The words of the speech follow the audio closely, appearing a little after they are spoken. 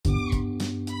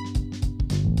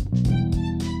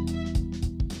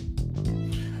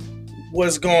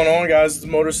What's going on, guys? It's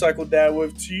Motorcycle Dad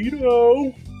with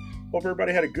Tito. Hope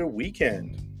everybody had a good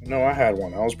weekend. No, I had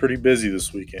one. I was pretty busy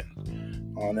this weekend.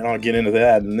 And I'll get into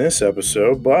that in this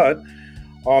episode. But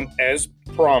as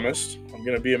promised, I'm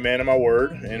going to be a man of my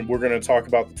word, and we're going to talk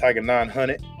about the Tiger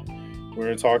 900. We're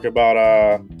going to talk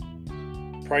about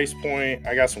price point.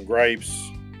 I got some gripes.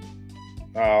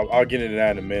 I'll get into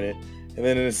that in a minute. And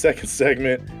then in the second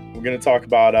segment, we're going to talk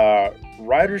about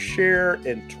rider share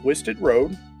and Twisted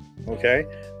Road. Okay,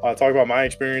 talk about my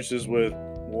experiences with,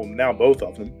 well, now both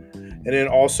of them. And then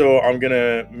also, I'm going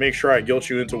to make sure I guilt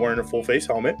you into wearing a full face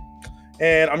helmet.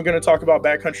 And I'm going to talk about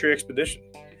Backcountry Expedition.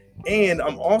 And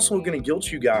I'm also going to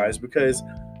guilt you guys because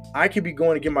I could be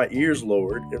going to get my ears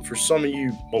lowered. And for some of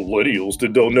you millennials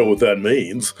that don't know what that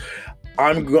means,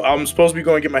 I'm supposed to be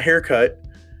going to get my hair cut,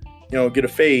 get a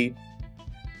fade.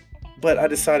 But I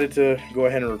decided to go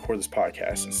ahead and record this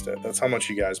podcast instead. That's how much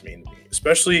you guys mean to me.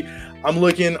 Especially,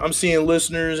 I'm seeing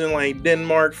listeners in like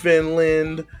Denmark,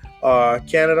 Finland,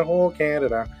 Canada.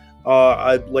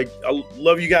 I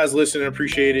love you guys listening.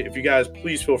 Appreciate it. If you guys,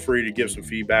 please feel free to give some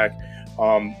feedback.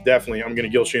 Definitely, I'm going to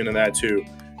guilt you into that too.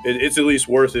 It's at least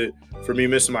worth it for me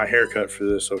missing my haircut for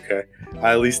this, okay?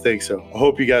 I at least think so. I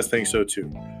hope you guys think so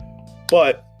too.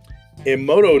 But in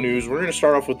moto news, we're going to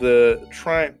start off with the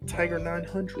Triumph Tiger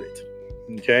 900.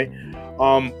 Okay.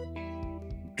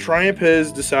 Triumph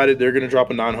has decided they're going to drop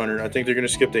a 900. I think they're going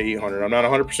to skip the 800. I'm not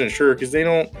 100% sure because they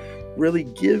don't really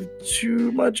give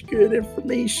too much good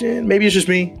information. Maybe it's just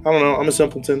me. I don't know. I'm a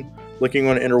simpleton looking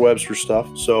on interwebs for stuff.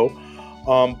 So,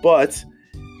 but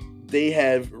they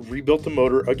have rebuilt the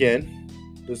motor again.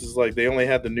 This is like they only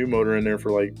had the new motor in there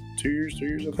for like 2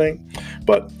 years, I think.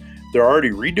 But they're already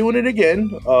redoing it again.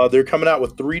 They're coming out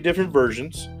with 3 different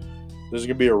versions. There's going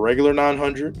to be a regular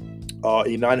 900.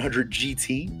 A 900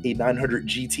 GT, a 900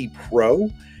 GT Pro,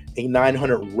 a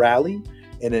 900 Rally,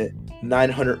 and a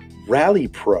 900 Rally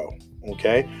Pro.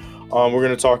 Okay, we're going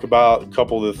to talk about a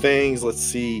couple of the things. Let's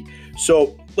see.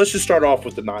 So let's just start off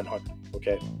with the 900.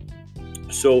 Okay,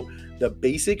 so the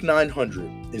basic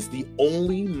 900 is the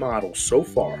only model so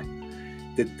far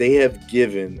that they have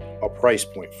given a price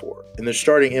point for, and the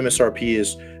starting MSRP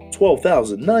is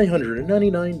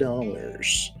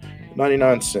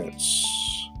 $12,999.99.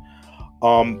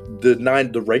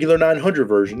 The regular 900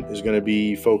 version is going to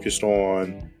be focused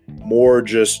on more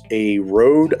just a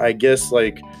road, I guess,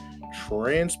 like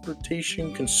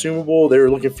transportation consumable. They were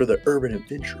looking for the urban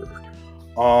adventurer,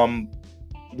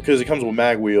 because it comes with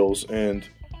mag wheels and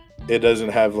it doesn't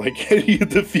have like any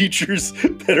of the features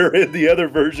that are in the other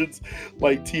versions,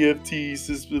 like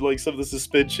TFT, like some of the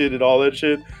suspension and all that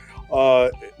shit.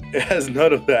 It has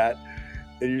none of that,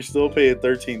 and you're still paying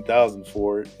 $13,000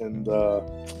 for it, and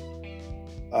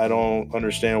I don't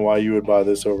understand why you would buy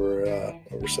this over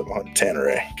 700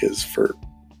 Tanneray, because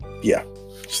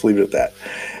just leave it at that.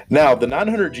 Now, the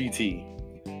 900 GT,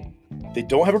 they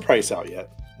don't have a price out yet,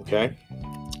 okay?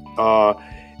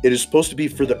 It is supposed to be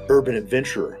for the urban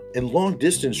adventurer and long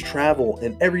distance travel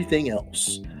and everything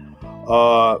else.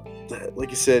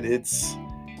 Like I said,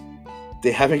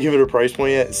 they haven't given it a price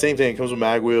point yet. Same thing, it comes with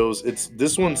mag wheels.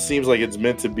 This one seems like it's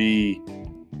meant to be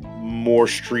more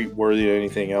street worthy than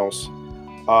anything else.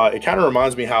 It kind of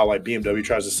reminds me how like BMW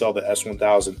tries to sell the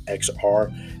S1000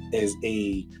 XR as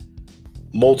a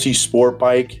multi-sport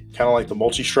bike, kind of like the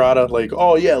Multistrada. Like,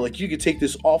 oh yeah, like you could take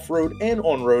this off-road and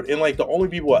on-road, and like the only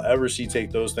people I ever see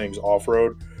take those things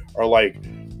off-road are like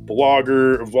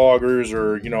vloggers,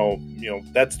 or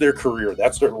that's their career,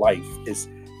 that's their life, is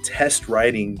test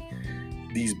riding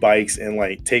these bikes and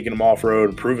like taking them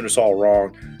off-road and proving us all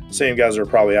wrong. Same guys are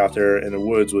probably out there in the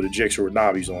woods with a Gixxer with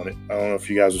knobbies on it. I don't know if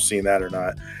you guys have seen that or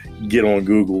not. Get on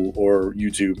Google or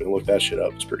YouTube and look that shit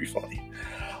up. It's pretty funny.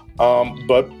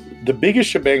 But the biggest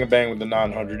shebang bang with the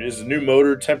 900 is the new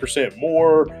motor, 10%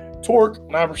 more torque,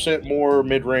 9% more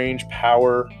mid-range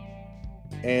power.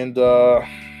 And I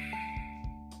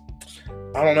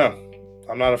don't know.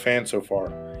 I'm not a fan so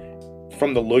far.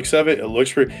 From the looks of it, it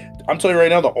looks pretty. I'm telling you right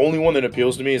now, the only one that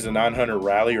appeals to me is the 900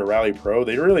 Rally or Rally Pro.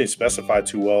 They really specified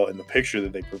too well in the picture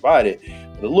that they provided,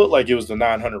 but it looked like it was the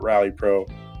 900 Rally Pro.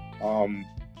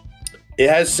 It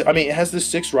has the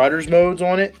 6 riders modes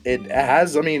on it. It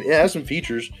has some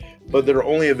features, but that are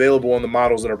only available on the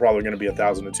models that are probably going to be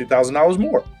 $1,000 to $2,000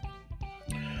 more.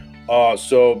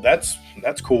 So that's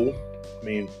cool. I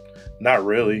mean, not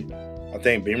really. I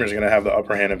think Beamer's going to have the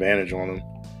upper hand advantage on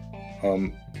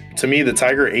them. To me, the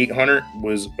Tiger 800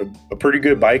 was a pretty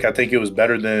good bike. I think it was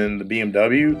better than the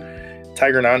BMW.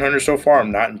 Tiger 900 so far, I'm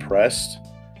not impressed,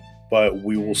 but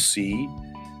we will see.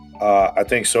 I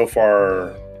think so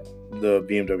far the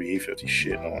BMW 850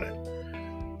 shitting on it.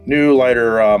 New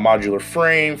lighter modular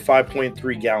frame,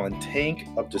 5.3 gallon tank,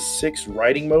 up to 6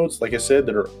 riding modes, like I said,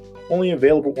 that are only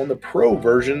available on the Pro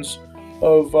versions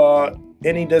of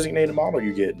any designated model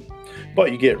you get.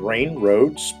 But you get rain,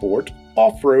 road, sport,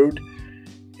 off-road,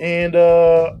 and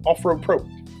off-road Pro.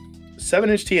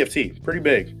 7-inch TFT, pretty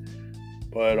big.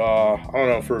 But I don't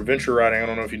know, for adventure riding, I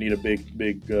don't know if you need a big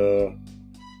little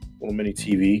mini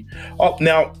TV. Oh,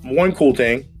 now, one cool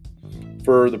thing,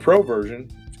 for the Pro version,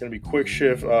 it's going to be quick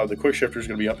shift. The quick shifter is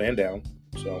going to be up and down.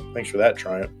 So thanks for that,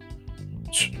 Triumph.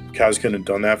 Guys couldn't have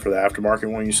done that for the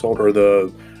aftermarket one you sold, or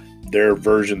their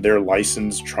version, their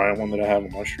licensed Triumph one that I have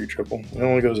on my Street Triple. It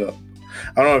only goes up.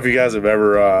 I don't know if you guys have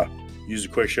ever used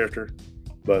a quick shifter,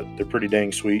 but they're pretty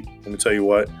dang sweet. Let me tell you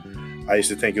what. I used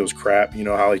to think it was crap. You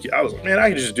know how I was like, man, I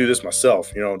can just do this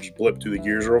myself. You know, just blip through the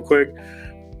gears real quick.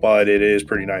 But it is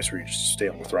pretty nice where you just stay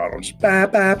on the throttle and just ba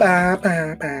ba ba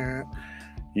ba ba.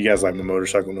 You guys like my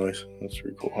motorcycle noise? That's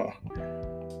pretty cool, huh?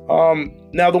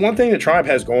 Now, the one thing that Triumph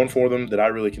has going for them that I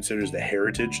really consider is the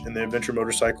heritage in the adventure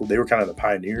motorcycle. They were kind of the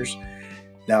pioneers.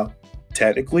 Now,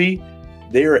 technically,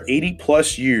 they are 80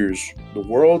 plus years the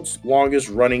world's longest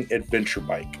running adventure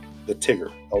bike, the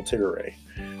Tigre, El Tigre.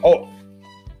 Oh,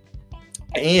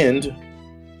 and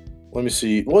let me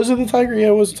see. Was it the Tiger? Yeah,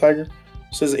 it was the Tiger.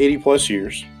 It says 80 plus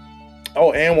years.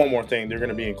 Oh, and one more thing. They're going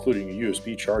to be including a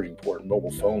USB charging port and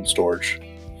mobile phone storage.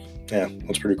 Yeah,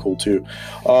 that's pretty cool too.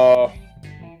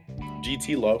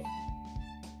 GT Low.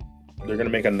 They're going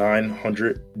to make a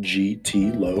 900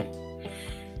 GT Low.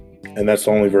 And that's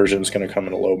the only version that's going to come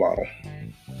in a low model.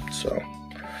 So,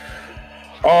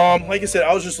 like I said,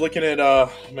 I was just looking at,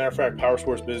 matter of fact, Power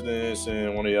Sports Business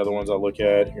and one of the other ones I look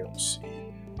at. Here, let's see.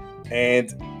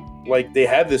 And like they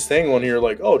had this thing on here,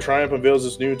 like, oh, Triumph unveils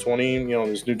this new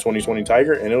 2020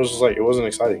 Tiger, and it was just like, it wasn't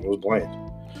exciting. It was bland.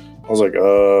 I was like,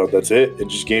 that's it. It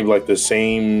just gave like the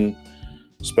same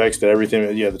specs that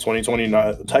everything. Yeah, the 2020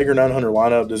 Tiger 900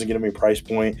 lineup doesn't get any price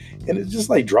point, and it just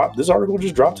like dropped. This article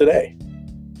just dropped today.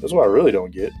 That's what I really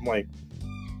don't get. I'm like,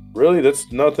 really, that's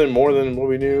nothing more than what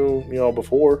we knew,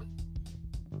 before.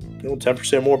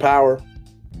 10% more power,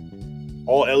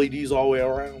 all LEDs all the way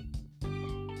around.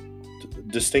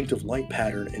 Distinctive light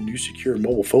pattern and new secure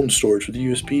mobile phone storage with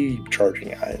USB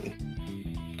charging.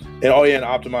 And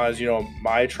optimize,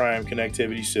 my Triumph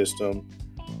connectivity system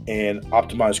and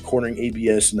optimized cornering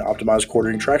ABS and optimized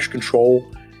cornering traction control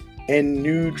and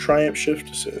new Triumph shift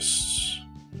assists.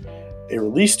 A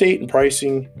release date and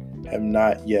pricing have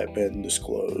not yet been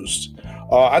disclosed.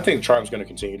 I think Triumph's going to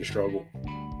continue to struggle.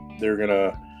 They're going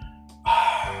to,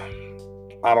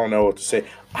 I don't know what to say.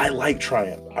 I like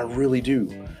Triumph. I really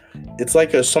do. It's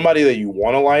like somebody that you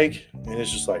want to like, and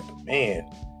it's just like, man,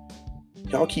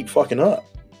 y'all keep fucking up,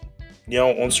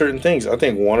 on certain things. I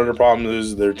think one of the problems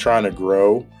is they're trying to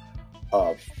grow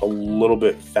a little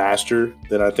bit faster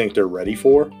than I think they're ready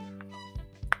for.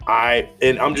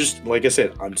 I'm just, like I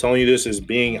said, I'm telling you this as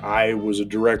being, I was a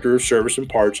director of service and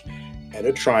parts at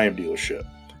a Triumph dealership.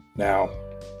 Now,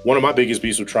 one of my biggest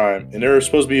beasts with Triumph, and they're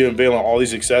supposed to be unveiling all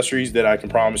these accessories that I can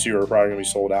promise you are probably going to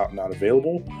be sold out and not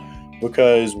available,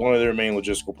 because one of their main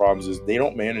logistical problems is they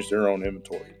don't manage their own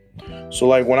inventory. So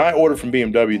like when I order from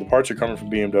BMW, the parts are coming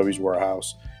from BMW's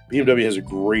warehouse. BMW has a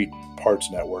great parts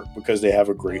network because they have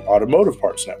a great automotive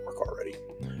parts network already.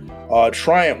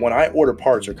 Triumph, when I order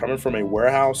parts, are coming from a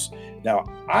warehouse. Now,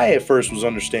 I at first was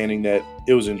understanding that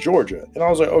it was in Georgia. And I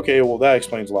was like, okay, well, that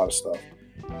explains a lot of stuff.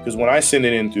 Because when I send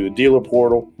it in through the dealer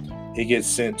portal, it gets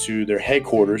sent to their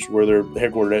headquarters, where they're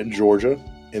headquartered at in Georgia,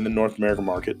 in the North American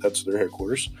market. That's their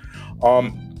headquarters.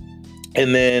 And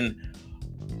then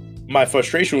my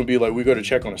frustration would be like, we go to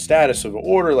check on a status of an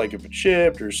order, like if it's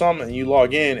shipped or something, and you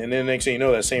log in, and then the next thing you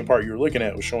know, that same part you were looking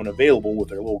at was showing available with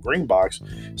their little green box.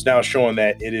 It's now showing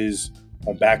that it is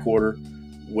on back order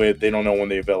they don't know when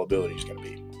the availability is going to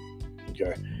be.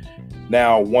 Okay.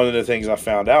 Now, one of the things I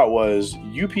found out was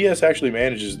UPS actually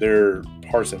manages their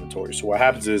parts inventory. So what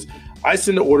happens is I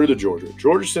send the order to Georgia.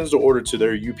 Georgia sends the order to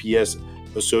their UPS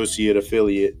associate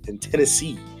affiliate in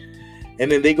Tennessee. And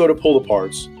then they go to pull the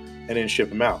parts and then ship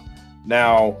them out.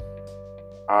 Now,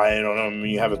 I don't know, when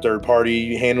you have a third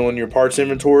party handling your parts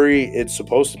inventory, it's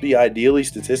supposed to be ideally,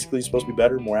 statistically, it's supposed to be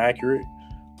better, more accurate.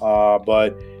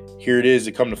 But here it is,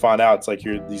 to come to find out, it's like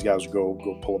here these guys go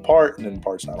pull a part, and then the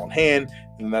part's not on hand,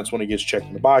 and then that's when it gets checked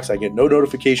in the box. I get no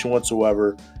notification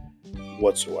whatsoever.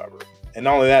 And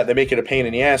not only that, they make it a pain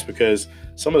in the ass because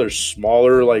some of their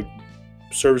smaller like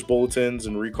service bulletins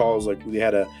and recalls, like they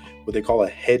had what they call a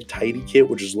head tidy kit,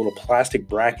 which is a little plastic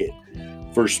bracket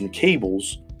for some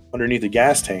cables underneath the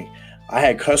gas tank. I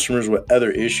had customers with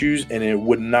other issues, and it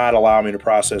would not allow me to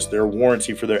process their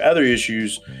warranty for their other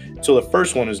issues until the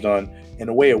first one is done. And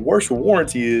the way it works with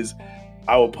warranty is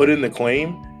I will put in the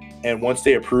claim, and once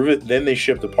they approve it, then they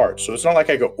ship the parts. So it's not like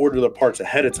I could order the parts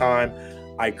ahead of time.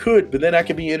 I could, but then I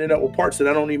could be in and out with parts that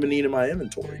I don't even need in my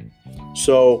inventory.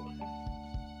 So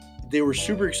they were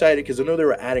super excited because I know they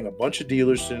were adding a bunch of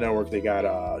dealers to the network. They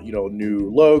got, new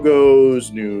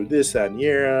logos, new this, that, and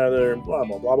the other, blah,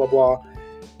 blah, blah, blah, blah.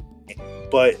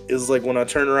 But it's like when I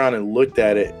turned around and looked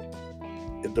at it,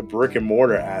 the brick and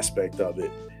mortar aspect of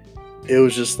it, it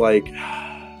was just like,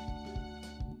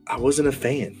 I wasn't a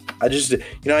fan. I just,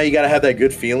 how you got to have that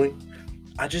good feeling?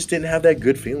 I just didn't have that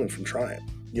good feeling from Triumph,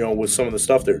 with some of the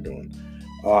stuff they're doing.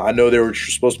 I know they were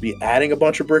supposed to be adding a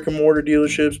bunch of brick and mortar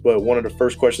dealerships, but one of the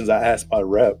first questions I asked my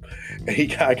rep,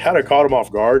 and I kind of caught him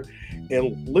off guard.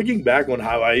 And looking back on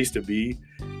how I used to be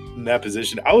in that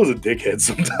position, I was a dickhead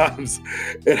sometimes.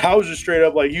 And I was just straight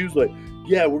up like, he was like,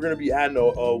 yeah, we're going to be adding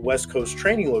a West Coast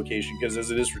training location because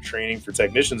as it is for training for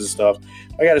technicians and stuff,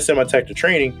 I got to send my tech to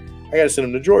training. I got to send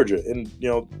them to Georgia. And,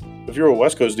 if you're a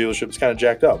West Coast dealership, it's kind of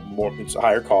jacked up. It's a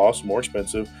higher cost, more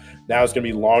expensive. Now it's going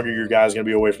to be longer. Your guy's going to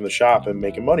be away from the shop and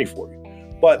making money for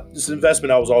you. But it's an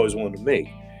investment I was always willing to make.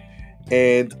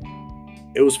 And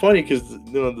it was funny because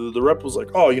the rep was like,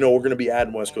 oh, we're going to be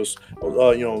adding West Coast,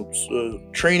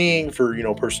 training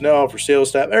for, personnel, for sales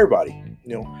staff, everybody,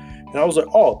 And I was like,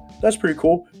 oh, that's pretty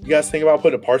cool. You guys think about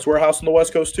putting a parts warehouse on the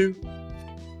West Coast too?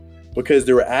 Because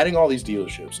they were adding all these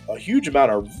dealerships. A huge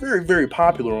amount are very, very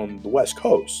popular on the West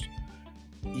Coast.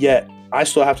 Yet, I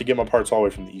still have to get my parts all the way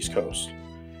from the East Coast.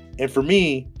 And for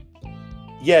me,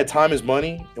 yeah, time is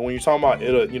money. And when you're talking about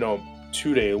it,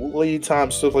 2-day lead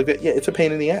time, stuff like that, yeah, it's a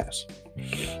pain in the ass.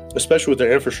 Especially with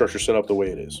their infrastructure set up the way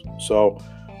it is. So,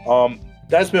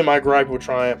 that's been my gripe with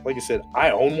Triumph. Like I said,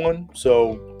 I own one.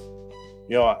 So,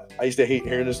 I used to hate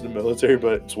hearing this in the military,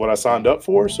 but it's what I signed up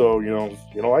for. So,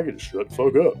 I could shut the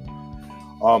fuck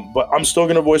up. But I'm still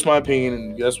going to voice my opinion,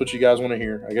 and that's what you guys want to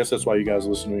hear. I guess that's why you guys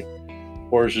listen to me.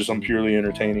 Or it's just I'm purely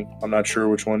entertaining. I'm not sure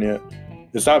which one yet.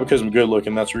 It's not because I'm good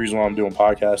looking. That's the reason why I'm doing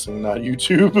podcasting, not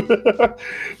YouTube.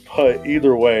 But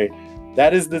either way,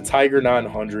 that is the Tiger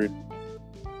 900.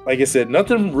 Like I said,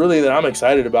 nothing really that I'm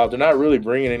excited about. They're not really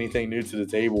bringing anything new to the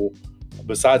table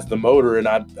besides the motor. And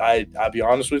I'll be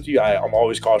honest with you, I'm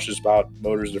always cautious about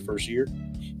motors the first year.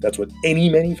 That's what any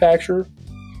manufacturer,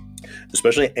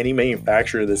 especially any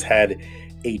manufacturer that's had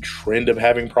a trend of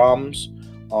having problems.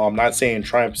 I'm not saying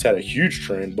Triumph's had a huge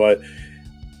trend, but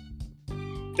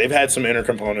they've had some inner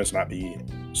components not be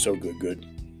so good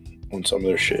on some of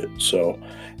their shit. So,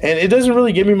 and it doesn't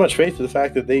really give me much faith to the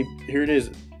fact that here it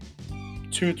is,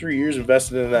 2-3 years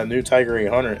invested in that new Tiger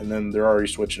 800, and then they're already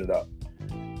switching it up.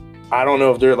 I don't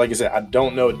know if they're, like I said, I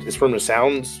don't know. It's from the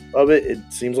sounds of it. It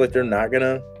seems like they're not going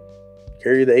to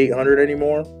carry the 800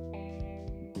 anymore.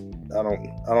 I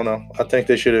don't know. I think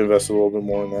they should invest a little bit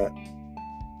more in that.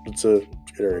 It's a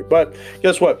good area. But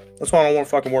guess what? That's why I don't want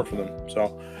to fucking work for them.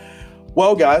 So,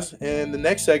 well, guys, in the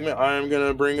next segment, I'm going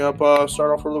to bring up,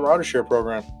 start off with the Rider Share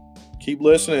program. Keep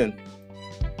listening.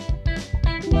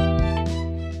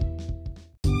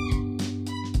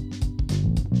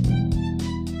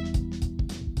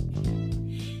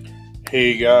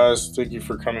 Hey, guys. Thank you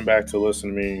for coming back to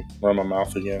listen to me run my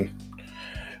mouth again.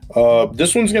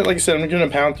 This one's going to, like I said, I'm going to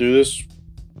pound through this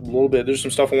a little bit. There's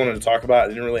some stuff I wanted to talk about. I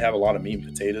didn't really have a lot of meat and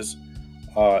potatoes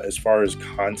as far as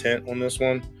content on this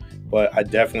one, but I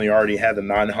definitely already had the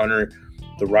 900,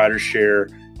 the Rider Share,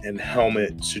 and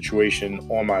helmet situation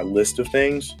on my list of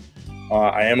things.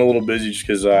 I am a little busy just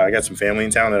because I got some family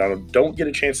in town that I don't get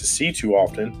a chance to see too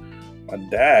often. My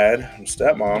dad and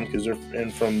stepmom, because they're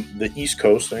in from the East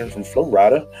Coast, they're in from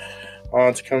Florida,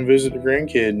 to come visit the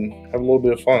grandkid and have a little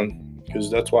bit of fun, because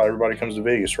that's why everybody comes to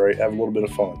Vegas, right? Have a little bit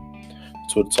of fun.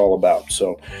 That's what it's all about.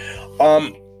 So,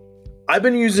 I've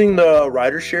been using the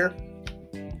Rider Share,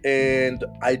 and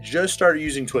I just started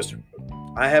using Twisted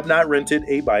Road. I have not rented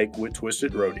a bike with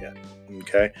Twisted Road yet,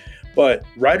 okay? But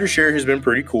Rider Share has been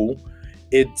pretty cool.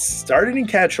 It's starting to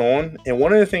catch on, and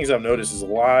one of the things I've noticed is a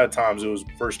lot of times it was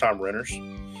first-time renters,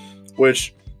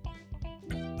 which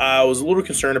I was a little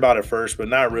concerned about at first, but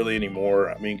not really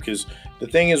anymore. I mean, because the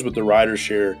thing is with the Rider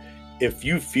Share, if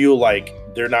you feel like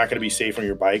they're not going to be safe on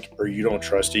your bike or you don't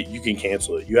trust it, you can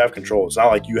cancel it. You have control. It's not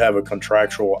like you have a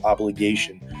contractual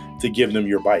obligation to give them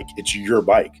your bike. It's your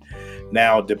bike.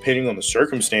 Now, depending on the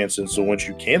circumstances, so once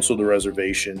you cancel the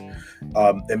reservation,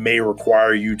 it may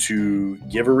require you to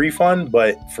give a refund.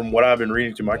 But from what I've been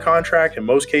reading through my contract, in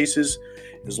most cases,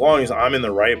 as long as I'm in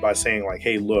the right by saying like,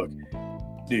 hey, look,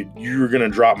 dude, you're going to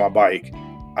drop my bike,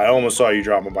 I almost saw you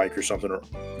drop a bike or something.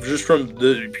 Just from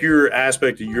the pure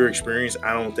aspect of your experience,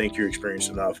 I don't think you're experienced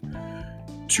enough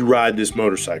to ride this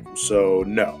motorcycle. So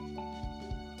no.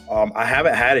 I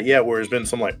haven't had it yet where there's been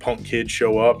some like punk kid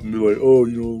show up and be like, oh,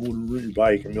 you know, I want to rent your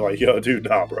bike. And be like, yo, dude,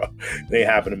 nah, bro. It ain't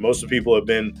happening. Most of the people have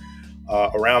been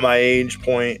around my age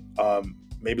point,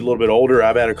 maybe a little bit older.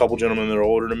 I've had a couple gentlemen that are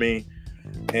older than me.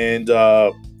 And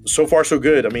so far, so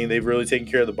good. I mean, they've really taken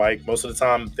care of the bike. Most of the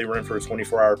time, they rent for a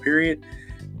 24-hour period.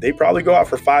 They probably go out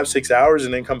for 5-6 hours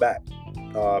and then come back.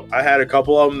 I had a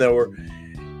couple of them that were,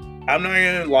 I'm not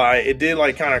going to lie, it did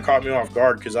like kind of caught me off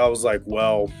guard because I was like,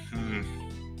 well,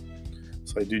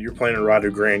 it's like, dude, you're planning to ride to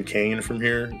Grand Canyon from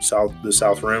here, the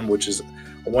South Rim, which is,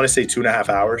 I want to say 2.5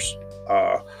 hours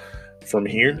from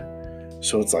here.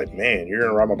 So it's like, man, you're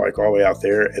going to ride my bike all the way out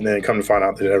there. And then come to find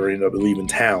out they never end up leaving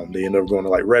town. They end up going to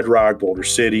like Red Rock, Boulder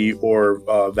City, or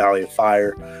Valley of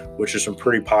Fire, which are some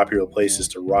pretty popular places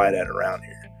to ride at around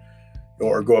here.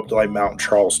 Or go up to like Mount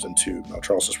Charleston too. Mount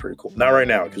Charleston's pretty cool. Not right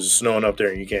now because it's snowing up there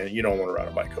and you don't want to ride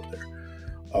a bike up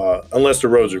there. Unless the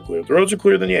roads are clear. If the roads are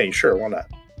clear, then yeah, sure, why not?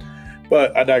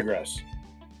 But I digress.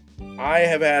 I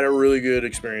have had a really good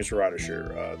experience with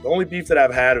RiderShare. The only beef that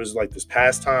I've had was like this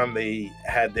past time they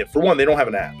had that. For one, they don't have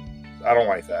an app. I don't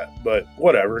like that, but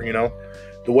whatever, you know.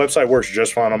 The website works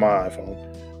just fine on my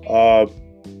iPhone.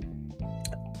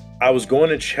 I was going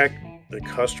to check the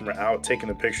customer out, taking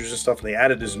the pictures and stuff, and they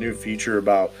added this new feature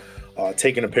about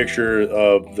taking a picture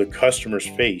of the customer's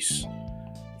face.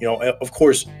 You know, of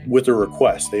course, with a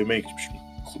request, they make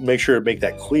sure to make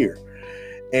that clear.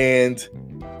 And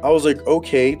I was like,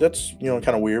 okay, that's, you know,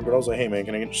 kind of weird. But I was like, hey, man,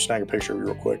 can I just snag a picture of you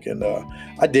real quick? And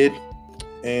I did.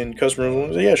 And customers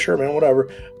was like, yeah, sure, man, whatever.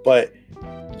 But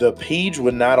the page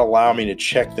would not allow me to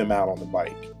check them out on the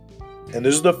bike. And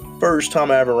this is the first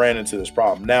time I ever ran into this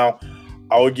problem. Now,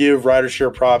 I would give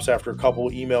RiderShare props after a couple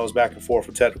of emails back and forth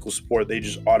with technical support. They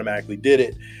just automatically did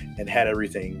it and had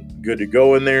everything good to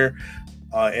go in there.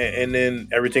 And then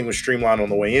everything was streamlined on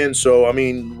the way in. So, I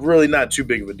mean, really not too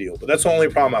big of a deal. But that's the only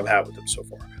problem I've had with them so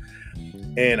far.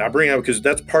 And I bring it up because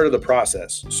that's part of the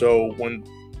process. So when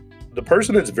the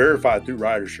person that's verified through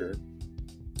RiderShare,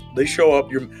 they show up,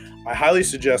 I highly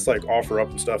suggest like OfferUp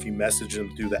and stuff. You message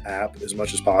them through the app as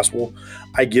much as possible.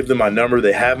 I give them my number.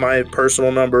 They have my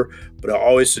personal number, but I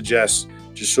always suggest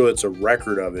just so it's a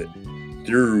record of it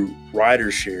through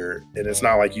RiderShare. And it's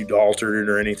not like you altered it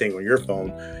or anything on your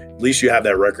phone. At least you have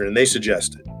that record, and they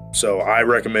suggest it. So I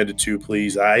recommend it too,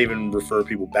 please. I even refer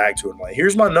people back to it. I'm like,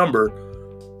 here's my number,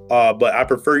 but I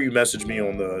prefer you message me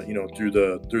on the, you know, through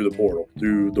the portal,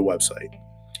 through the website.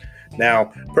 Now,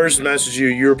 person message you,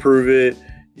 you approve it,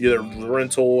 either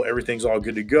rental, everything's all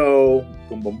good to go.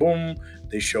 Boom, boom, boom.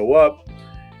 They show up.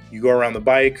 You go around the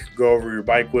bike, go over your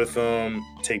bike with them,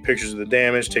 take pictures of the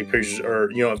damage, take pictures, or,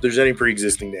 you know, if there's any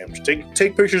pre-existing damage,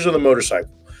 take pictures of the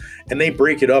motorcycle, and they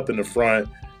break it up in the front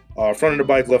of the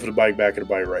bike, left of the bike, back of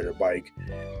the bike, right of the bike.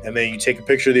 And then you take a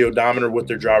picture of the odometer with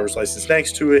their driver's license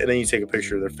next to it. And then you take a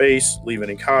picture of their face, leave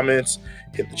any comments,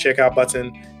 hit the checkout button,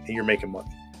 and you're making money.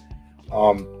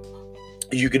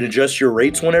 You can adjust your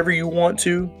rates whenever you want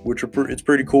to, which it's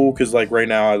pretty cool. Cause like right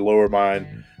now I lower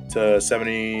mine to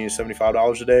 $70,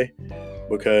 $75 a day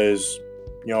because,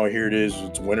 you know, here it is,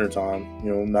 it's winter time,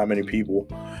 you know, not many people.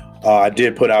 I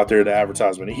did put out there the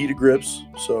advertisement of heated grips.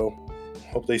 So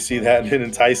hope they see that and it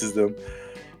entices them.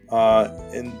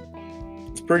 And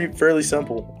it's fairly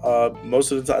simple.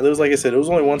 Most of the time, it was like I said, it was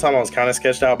only one time I was kind of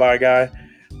sketched out by a guy,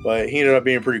 but he ended up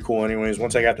being pretty cool anyways.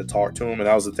 Once I got to talk to him, and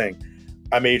that was the thing,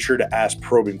 I made sure to ask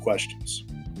probing questions.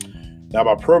 Now,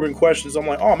 by probing questions, I'm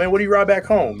like, oh man, what do you ride back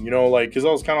home? You know, like, because I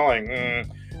was kind of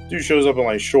like, dude shows up in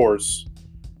like shorts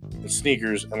and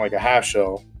sneakers and like a half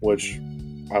shell, which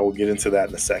I will get into that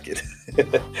in a second.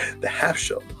 The half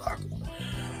shell debacle.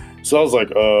 So I was like,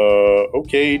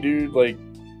 okay, dude, like,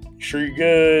 sure you're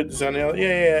good?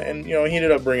 Yeah. And, you know, he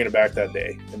ended up bringing it back that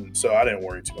day. And so I didn't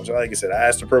worry too much. Like I said, I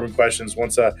asked the probing questions.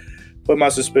 Once I put my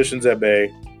suspicions at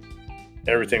bay,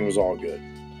 everything was all good.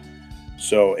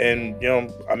 So, and, you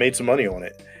know, I made some money on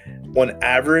it. On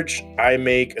average, I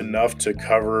make enough to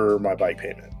cover my bike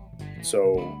payment.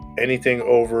 So anything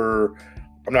over,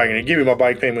 I'm not going to give you my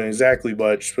bike payment exactly,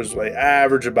 but just like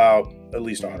average about at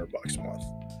least $100 a month,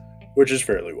 which is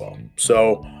fairly well.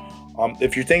 So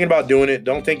if you're thinking about doing it,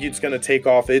 don't think it's going to take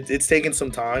off. It's taking some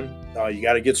time. You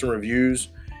got to get some reviews.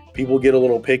 People get a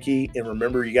little picky. And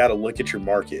remember, you got to look at your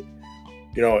market.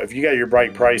 You know, if you got your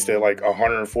bike priced at like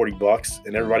 $140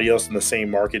 and everybody else in the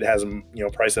same market has them, you know,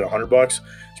 priced at $100, it's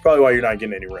probably why you're not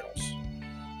getting any rentals.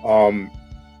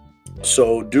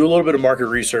 So do a little bit of market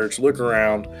research, look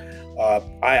around.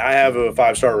 I have a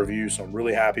 5-star review, so I'm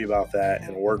really happy about that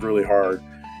and worked really hard.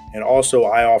 And also,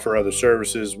 I offer other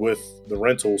services with the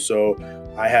rental. So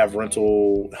I have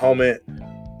rental helmet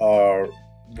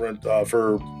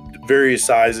for various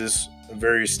sizes,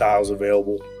 various styles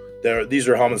available. These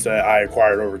are helmets that I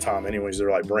acquired over time. Anyways, they're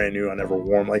like brand new. I never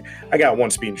wore them. Like, I got one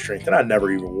Speed and Strength, and I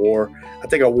never even wore. I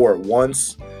think I wore it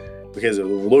once because it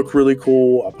looked really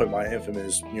cool. I put my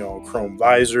infamous, chrome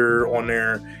visor on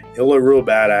there. It looked real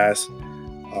badass.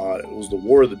 It was the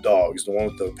War of the Dogs, the one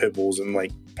with the pit bulls, and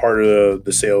like part of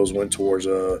the sales went towards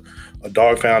a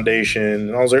dog foundation.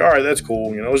 And I was like, all right, that's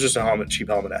cool. It was just a helmet, cheap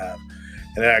helmet to have.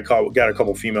 And then I got a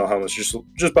couple female helmets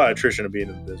just by attrition of being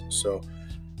in the business. So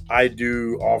I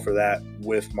do offer that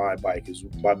with my bikes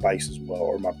as well,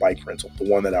 or my bike rental, the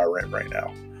one that I rent right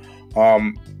now.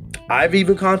 I've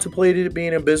even contemplated it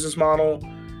being a business model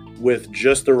with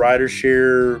just the rider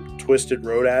share twisted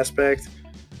road aspect.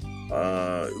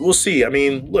 We'll see. I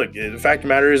mean, look, the fact of the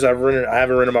matter is I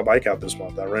haven't rented my bike out this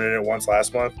month. I rented it once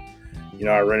last month.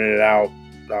 I rented it out,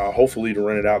 hopefully to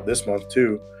rent it out this month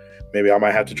too. Maybe I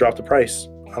might have to drop the price.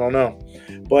 I don't know.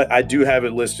 But I do have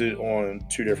it listed on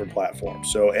 2 different platforms.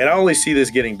 So, and I only see this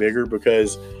getting bigger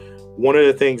because one of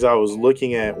the things I was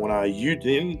looking at when I use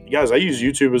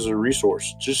YouTube as a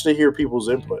resource just to hear people's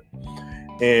input.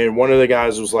 And one of the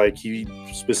guys was like, he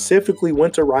specifically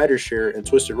went to Ridershare and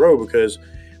Twisted Road because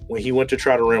when he went to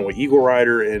try to rent with Eagle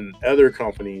Rider and other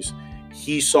companies,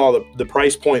 he saw the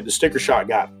price point the sticker shock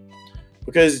got him.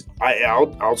 Because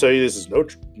I'll tell you, this is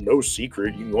no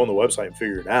secret. You can go on the website and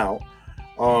figure it out.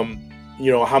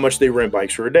 How much they rent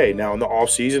bikes for a day. Now in the off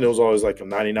season, it was always like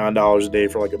 $99 a day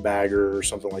for like a bagger or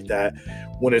something like that.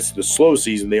 When it's the slow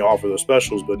season, they offer those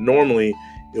specials, but normally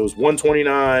it was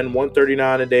 $129,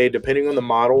 $139 a day, depending on the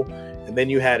model. And then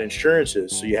you had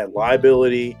insurances. So you had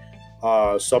liability,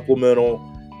 supplemental,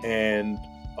 and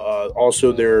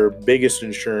also their biggest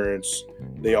insurance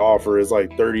they offer is like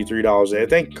 $33 a day. I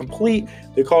think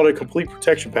they called it a complete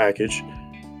protection package,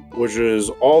 which is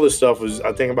all this stuff was,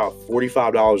 I think, about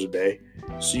 $45 a day.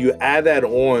 So you add that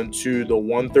on to the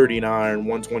 $139,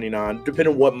 $129,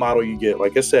 depending on what model you get,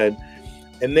 like I said.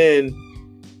 And then,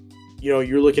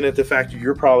 you're looking at the fact that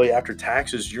you're probably, after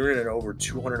taxes, you're in at over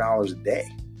 $200 a day.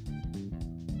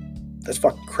 That's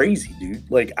fucking crazy, dude.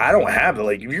 Like, I don't have it.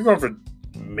 Like, if you're going for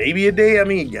maybe a day, I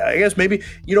mean, I guess maybe,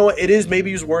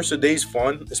 maybe it's worse. A day's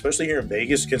fun, especially here in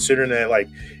Vegas, considering that, like,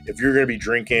 if you're going to be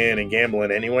drinking and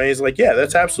gambling anyways, like, yeah,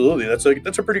 that's a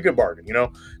pretty good bargain,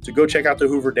 to go check out the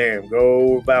Hoover Dam,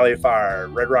 go Valley of Fire,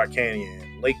 Red Rock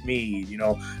Canyon, Lake Mead,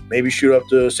 maybe shoot up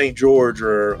to St. George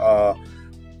or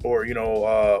what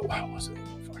was it?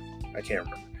 Fuck, I can't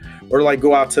remember. Or like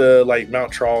go out to like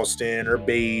Mount Charleston or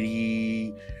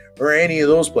Beatty or any of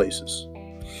those places.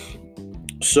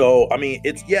 So, I mean,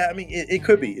 it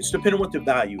could be. It's depending on what the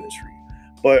value is for you.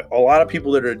 But a lot of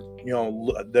people that are,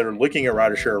 that are looking at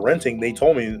rideshare or renting, they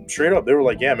told me straight up, they were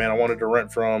like, yeah, man, I wanted to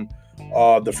rent from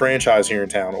the franchise here in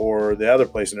town or the other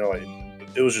place. And they're like,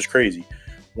 it was just crazy.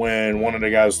 When one of the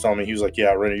guys was telling me, he was like, yeah,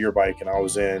 I rented your bike and I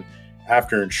was in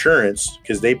after insurance,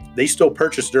 because they still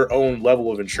purchased their own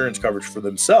level of insurance coverage for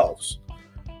themselves.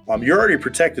 You're already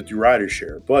protected through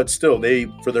rideshare, but still, they,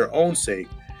 for their own sake.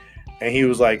 And he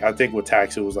was like, I think with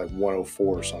tax, it was like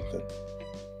 104 or something.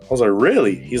 I was like,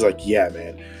 really? He's like, yeah,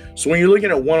 man. So when you're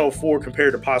looking at 104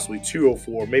 compared to possibly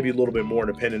 204, maybe a little bit more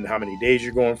depending on how many days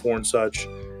you're going for and such.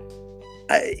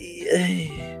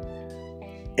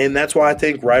 And that's why I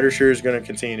think rideshare is going to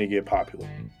continue to get popular.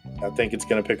 I think it's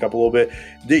going to pick up a little bit.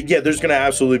 Yeah, there's going to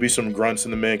absolutely be some grunts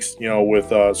in the mix, with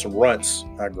some runts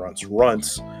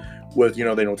with, they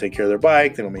don't take care of their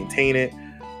bike, they don't maintain it.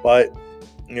 But,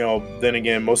 then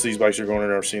again, most of these bikes you're going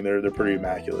to see, they're pretty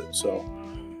immaculate. So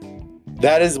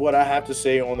that is what I have to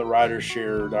say on the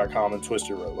ridershare.com and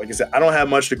Twisted Road. Like I said, I don't have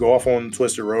much to go off on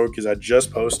Twisted Road because I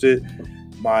just posted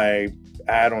my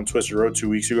ad on Twisted Road 2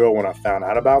 weeks ago when I found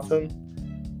out about them.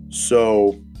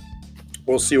 So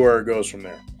we'll see where it goes from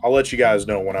there. I'll let you guys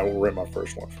know when I rent my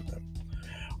first one from them.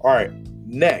 All right,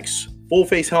 next, full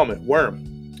face helmet, wear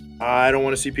them. I don't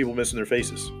want to see people missing their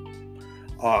faces.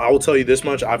 I will tell you this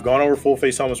much. I've gone over full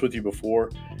face helmets with you before.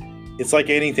 It's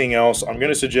like anything else. I'm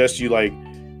going to suggest you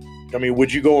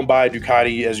would you go and buy a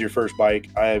Ducati as your first bike?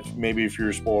 Maybe if you're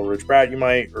a spoiled rich brat, you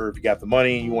might, or if you got the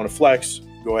money and you want to flex,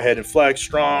 go ahead and flex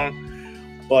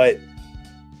strong. But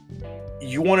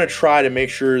you want to try to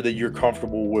make sure that you're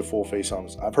comfortable with full face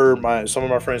helmets. I've heard some of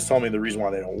my friends tell me the reason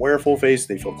why they don't wear full face,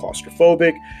 they feel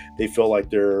claustrophobic. They feel like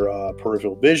their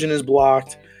peripheral vision is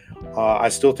blocked. I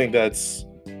still think that's,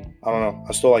 I don't know.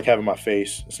 I still like having my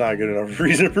face. It's not a good enough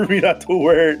reason for me not to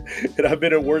wear it. And I've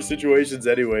been in worse situations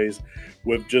anyways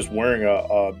with just wearing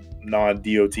a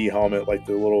non-DOT helmet, like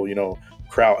the little,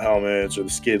 Kraut helmets or the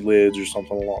skid lids or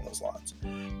something along those lines.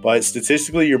 But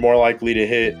statistically, you're more likely to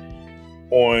hit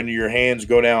on your hands,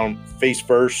 go down face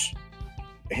first,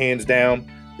 hands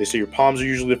down. They say your palms are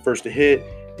usually the first to hit,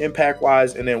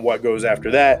 impact-wise, and then what goes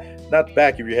after that, not the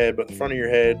back of your head, but the front of your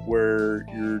head where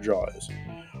your jaw is.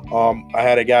 I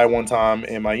had a guy one time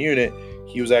in my unit,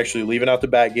 he was actually leaving out the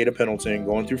back gate of Pendleton,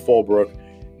 going through Fallbrook,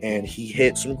 and he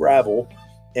hit some gravel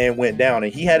and went down,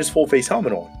 and he had his full face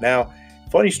helmet on. Now,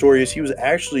 funny story is he was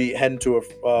actually heading to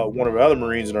one of the other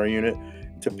Marines in our unit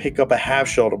to pick up a half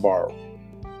shell to borrow.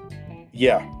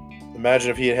 Yeah,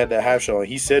 imagine if he had that half shell. And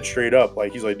he said straight up,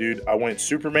 like, he's like, dude, I went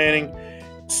Supermaning,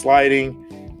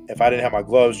 sliding. If I didn't have my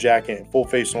gloves, jacket, and full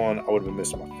face on, I would have been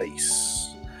missing my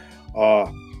face.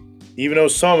 Even though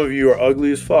some of you are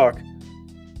ugly as fuck,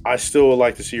 I still would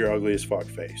like to see your ugly as fuck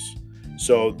face.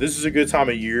 So this is a good time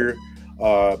of year.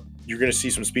 You're going to see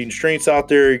some speed and strengths out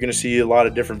there. You're going to see a lot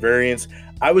of different variants.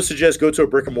 I would suggest go to a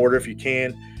brick and mortar if you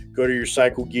can. Go to your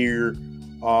Cycle Gear.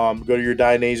 Go to your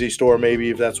Dainese store maybe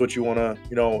if that's what you want to,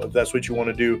 if that's what you want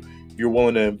to do. You're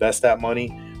willing to invest that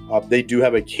money. They do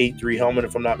have a K3 helmet,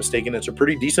 if I'm not mistaken. It's a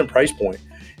pretty decent price point.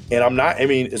 And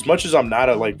as much as I'm not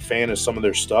a fan of some of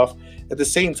their stuff, at the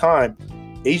same time,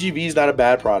 AGV is not a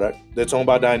bad product that's owned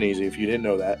by Dainese, if you didn't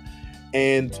know that.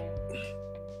 And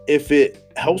if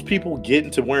it helps people get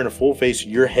into wearing a full face,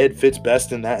 your head fits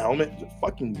best in that helmet,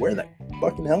 fucking wear that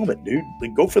fucking helmet, dude.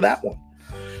 Go for that one.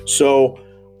 So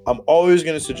I'm always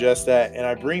going to suggest that. And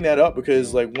I bring that up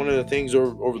because one of the things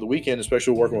over the weekend,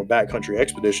 especially working with Backcountry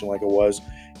Expedition like it was,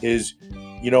 is,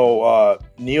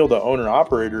 Neil, the owner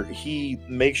operator, he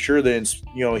makes sure that,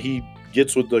 he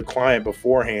gets with the client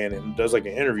beforehand and does an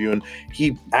interview, and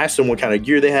he asks them what kind of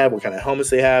gear they have, what kind of helmets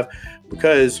they have,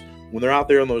 because when they're out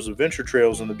there on those adventure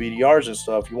trails and the BDRs and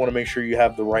stuff, you want to make sure you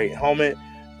have the right helmet,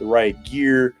 the right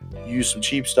gear. Use some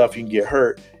cheap stuff, you can get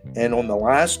hurt. And on the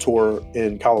last tour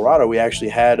in Colorado, we actually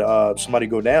had somebody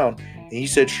go down, and he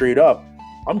said straight up,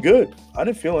 I'm good. I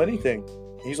didn't feel anything.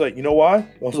 And he's like, you know why? I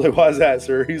was like, why is that,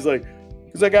 sir? He's like,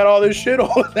 because I got all this shit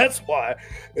on. That's why.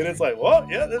 And it's like, well,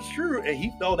 yeah, that's true. And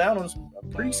he fell down on some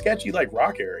pretty sketchy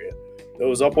rock area that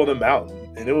was up on the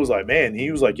mountain. And it was like, man, he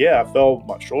was like, yeah,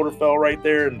 my shoulder fell right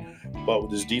there. But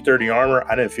with this D30 armor,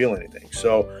 I didn't feel anything.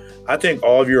 So I think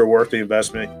all of you are worth the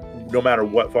investment, no matter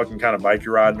what fucking kind of bike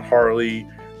you're riding, Harley,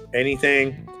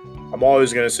 anything. I'm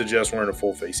always going to suggest wearing a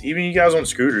full face. Even you guys on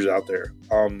scooters out there.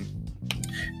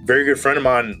 Very good friend of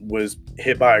mine was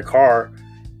hit by a car,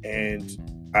 and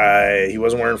he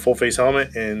wasn't wearing a full face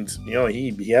helmet, and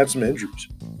he had some injuries,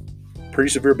 pretty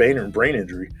severe brain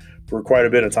injury for quite a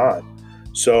bit of time.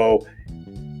 So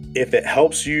if it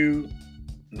helps you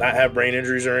not have brain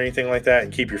injuries or anything like that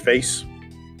and keep your face,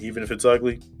 even if it's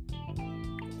ugly,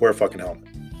 wear a fucking helmet,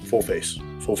 full face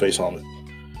helmet.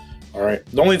 All right.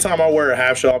 The only time I wear a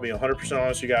half shell, I'll be 100%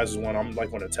 honest with you guys, is when I'm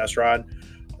on a test ride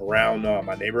around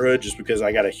my neighborhood, just because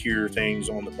I got to hear things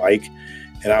on the bike.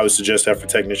 And I would suggest that for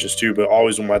technicians too, but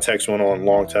always when my techs went on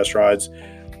long test rides,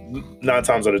 9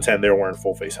 times out of 10, they're wearing a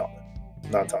full face helmet.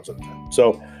 9 times out of 10.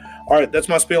 So, all right, that's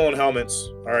my spiel on helmets.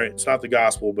 All right, it's not the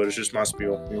gospel, but it's just my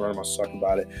spiel. You run my suck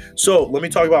about it. So let me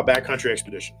talk about Backcountry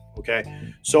Expedition,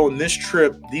 okay? So on this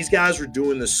trip, these guys were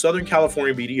doing the Southern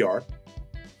California BDR.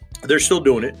 They're still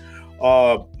doing it.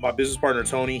 My business partner,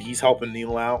 Tony, he's helping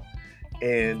Neil out.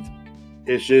 And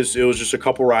it was just a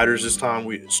couple riders this time.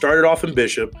 We started off in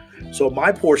Bishop. So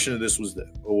my portion of this was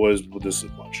this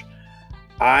much.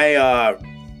 I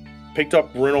picked up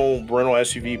rental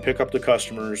SUV, pick up the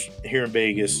customers here in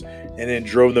Vegas, and then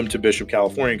drove them to Bishop,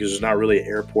 California, because there's not really an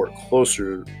airport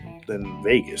closer than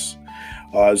Vegas.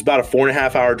 It was about a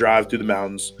 4.5-hour drive through the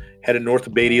mountains, headed north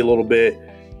of Beatty a little bit,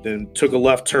 then took a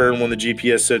left turn when the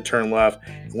GPS said turn left,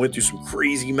 and went through some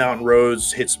crazy mountain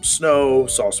roads, hit some snow,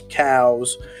 saw some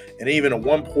cows, and even on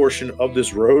one portion of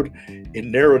this road, it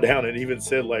narrowed down and even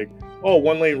said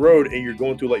 1-lane road, and you're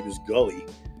going through this gully.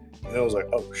 And I was like,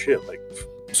 oh shit,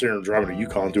 I'm sitting there driving a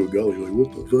Yukon through a gully,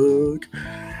 what the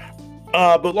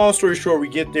fuck? But long story short, we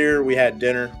get there, we had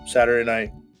dinner Saturday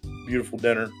night, beautiful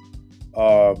dinner,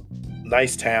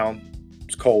 nice town.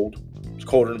 It's cold. It's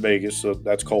colder than Vegas, so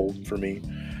that's cold for me.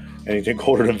 Anything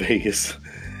colder than Vegas.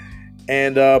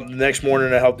 And the next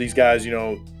morning I helped these guys,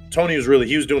 Tony was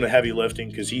doing the heavy lifting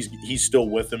because he's still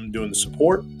with them doing the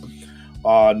support.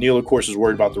 Neil, of course, is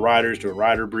worried about the riders, doing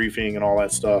rider briefing and all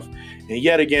that stuff. And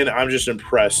yet again, I'm just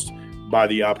impressed by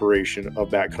the operation of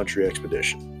Backcountry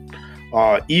Expedition.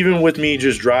 Even with me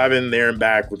just driving there and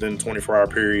back within a 24-hour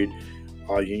period,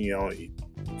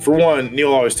 for one,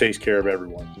 Neil always takes care of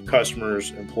everyone,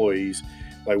 customers, employees.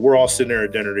 We're all sitting there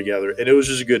at dinner together, and it was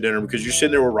just a good dinner because you're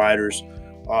sitting there with riders.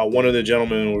 One of the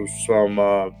gentlemen was from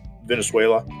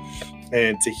Venezuela,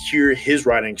 and to hear his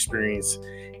riding experience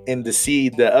and to see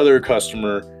the other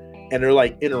customer and they're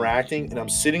like interacting, and I'm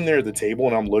sitting there at the table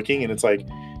and I'm looking, and it's like,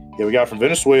 yeah, we got from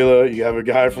Venezuela, you have a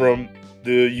guy from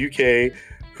the UK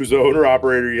who's the owner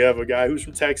operator, you have a guy who's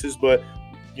from Texas, but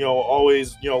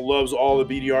always loves all the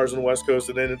BDRs on the West Coast,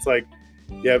 and then it's like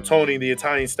you have Tony, the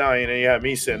Italian stallion, and you have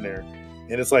me sitting there,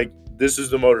 and it's like, this is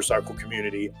the motorcycle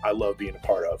community I love being a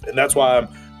part of, and that's why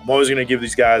I'm always going to give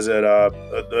these guys at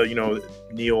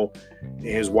Neil and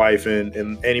his wife and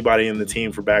anybody in the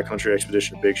team for Backcountry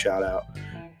Expedition a big shout out,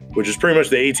 which is pretty much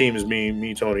the A team is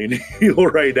me, Tony, and Neil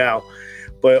right now,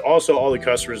 but also all the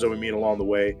customers that we meet along the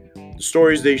way, the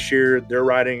stories they share, their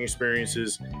riding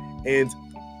experiences, and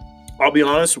I'll be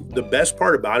honest, the best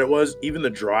part about it was even the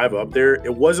drive up there,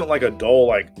 it wasn't like a dull,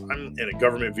 like I'm in a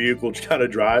government vehicle kind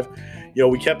of drive.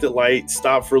 We kept it light,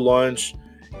 stopped for lunch,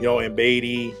 in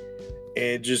Beatty,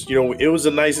 and just, it was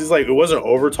a nice, it's like, it wasn't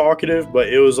over talkative, but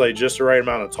it was like just the right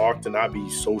amount of talk to not be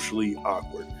socially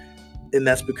awkward. And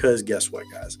that's because guess what,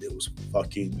 guys? It was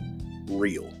fucking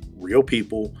real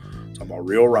people, talking about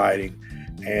real riding.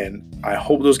 And I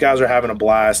hope those guys are having a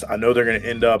blast. I know they're going to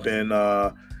end up in,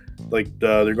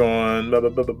 they're going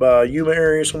Yuma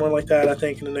area, somewhere like that, I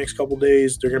think, in the next couple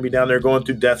days. They're going to be down there going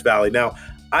through Death Valley. Now,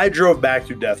 I drove back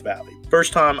through Death Valley.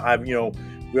 First time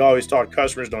we always talk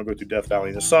customers don't go through Death Valley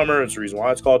in the summer. It's the reason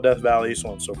why it's called Death Valley, so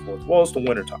on and so forth. Well, it's the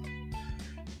wintertime.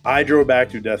 I drove back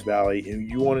through Death Valley, and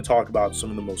you want to talk about some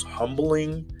of the most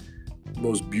humbling,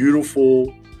 most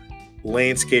beautiful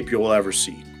landscape you'll ever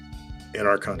see in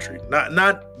our country.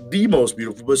 Not the most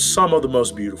beautiful, but some of the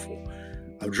most beautiful.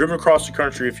 I've driven across the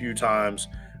country a few times.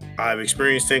 I've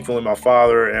experienced, thankfully, my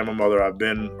father and my mother. I've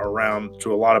been around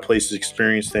to a lot of places,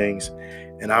 experienced things,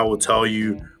 and I will tell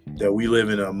you that we live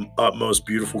in an utmost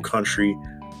beautiful country.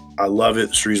 I love it.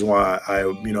 It's the reason why I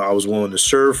was willing to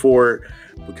serve for it,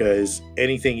 because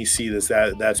anything you see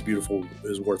that's beautiful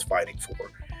is worth fighting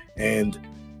for. And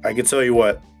I can tell you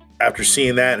what, after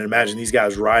seeing that and imagine these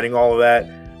guys riding all of that,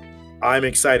 I'm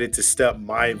excited to step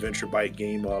my adventure bike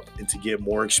game up and to get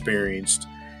more experienced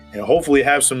and hopefully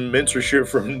have some mentorship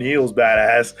from Neil's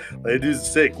badass. Like, dude's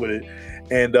sick with it.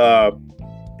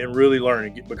 And really learn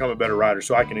and become a better rider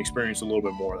so I can experience a little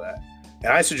bit more of that. And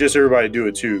I suggest everybody do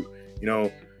it too.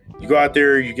 You go out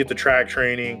there, you get the track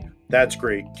training. That's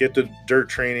great. Get the dirt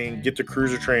training, get the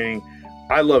cruiser training.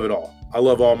 I love it all. I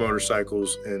love all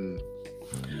motorcycles, and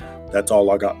that's all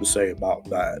I got to say about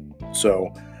that.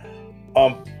 So,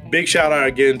 big shout out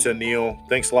again to Neil.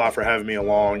 Thanks a lot for having me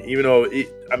along. Even though,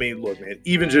 look, man,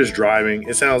 even just driving,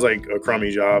 it sounds like a crummy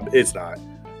job. It's not.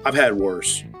 I've had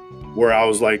worse, where I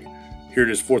was like, here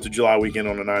this 4th of July weekend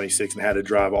on the 96 and had to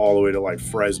drive all the way to like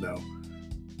Fresno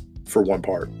for one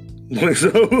part. So,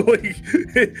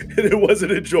 and it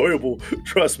wasn't enjoyable.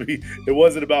 Trust me, it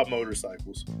wasn't about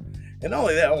motorcycles. And not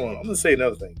only that, I'm going to say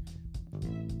another thing.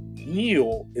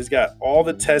 Neil has got all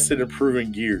the tested and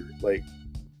proven gear, like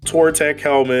Tortec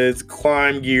helmets,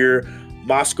 climb gear,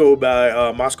 Moscow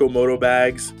Moto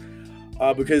bags.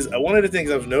 Because one of the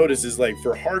things I've noticed is like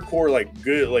for hardcore,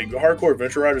 hardcore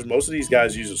adventure riders, most of these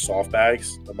guys use the soft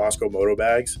bags, the Moscow Moto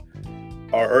bags,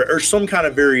 or some kind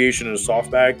of variation of a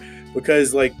soft bag.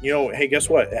 Because hey, guess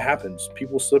what? It happens.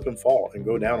 People slip and fall and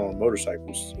go down on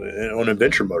motorcycles, on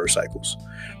adventure motorcycles.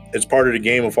 It's part of the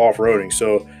game of off-roading.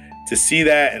 So to see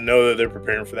that and know that they're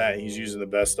preparing for that and he's using the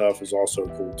best stuff is also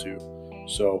cool too.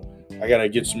 So I got to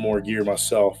get some more gear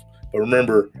myself. But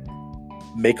remember,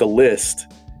 make a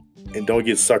list and don't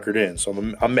get suckered in. So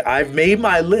I've made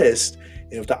my list,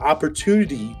 and if the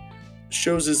opportunity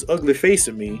shows this ugly face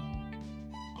at me,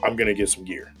 I'm going to get some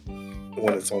gear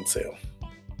when it's on sale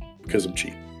because I'm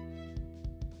cheap.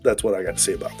 That's what I got to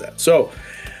say about that. So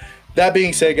that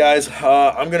being said, guys,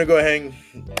 I'm going to go ahead and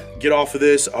get off of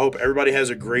this. I hope everybody has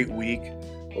a great week.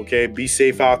 Okay, be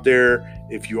safe out there.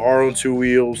 If you are on two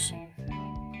wheels,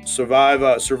 survive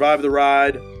the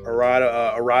ride,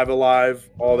 arrive alive,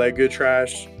 all that good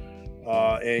trash.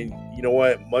 And you know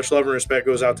what? Much love and respect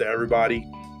goes out to everybody.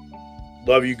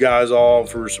 Love you guys all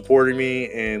for supporting me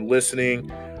and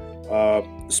listening.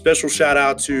 Special shout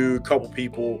out to a couple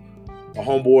people. My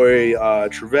homeboy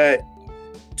Trevette,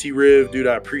 T-Riv, dude,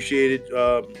 I appreciate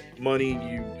it. Money,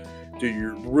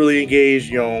 you're really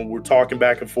engaged. We're talking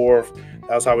back and forth.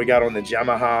 That's how we got on the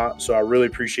Yamaha. So I really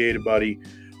appreciate it, buddy.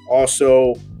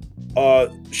 Also,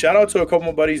 shout out to a couple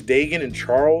of my buddies, Dagan and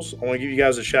Charles. I want to give you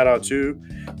guys a shout out too.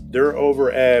 They're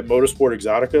over at Motorsport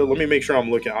Exotica. Let me make sure I'm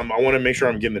looking. I want to make sure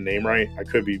I'm getting the name right. I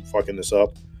could be fucking this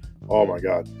up. Oh my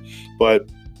God. But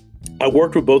I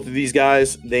worked with both of these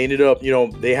guys. They ended up,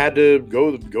 they had to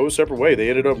go a separate way. They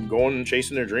ended up going and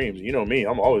chasing their dreams. You know me,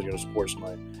 I'm always going to support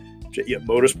somebody. Yeah,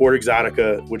 Motorsport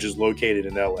Exotica, which is located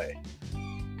in LA,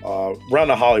 around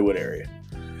the Hollywood area.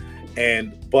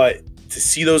 But to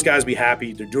see those guys be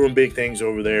happy, they're doing big things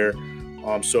over there.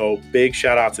 So big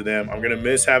shout out to them. I'm going to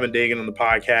miss having Dagan on the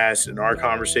podcast and our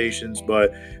conversations,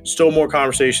 but still more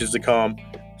conversations to come.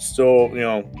 Still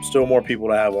more people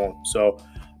to have on. So,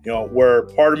 where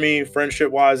part of me,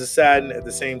 friendship-wise, is saddened. At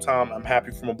the same time, I'm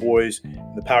happy for my boys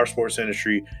in the power sports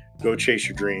industry. Go chase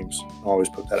your dreams. I always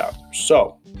put that out there.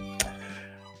 So,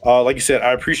 like I said,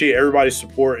 I appreciate everybody's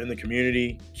support in the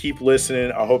community. Keep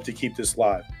listening. I hope to keep this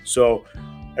live. So,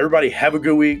 everybody have a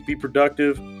good week. Be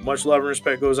productive. Much love and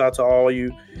respect goes out to all of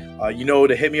you.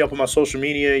 To hit me up on my social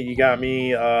media. You got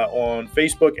me on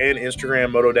Facebook and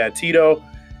Instagram, MotoDadTito.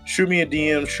 Shoot me a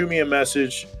DM. Shoot me a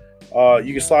message.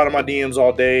 You can slide on my DMs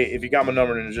all day. If you got my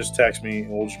number, then just text me, and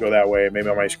we'll just go that way. Maybe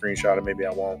I might screenshot it. Maybe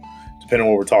I won't, depending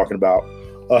on what we're talking about.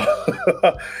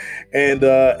 And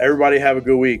everybody have a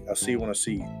good week. I'll see you when I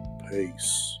see you.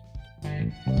 Peace.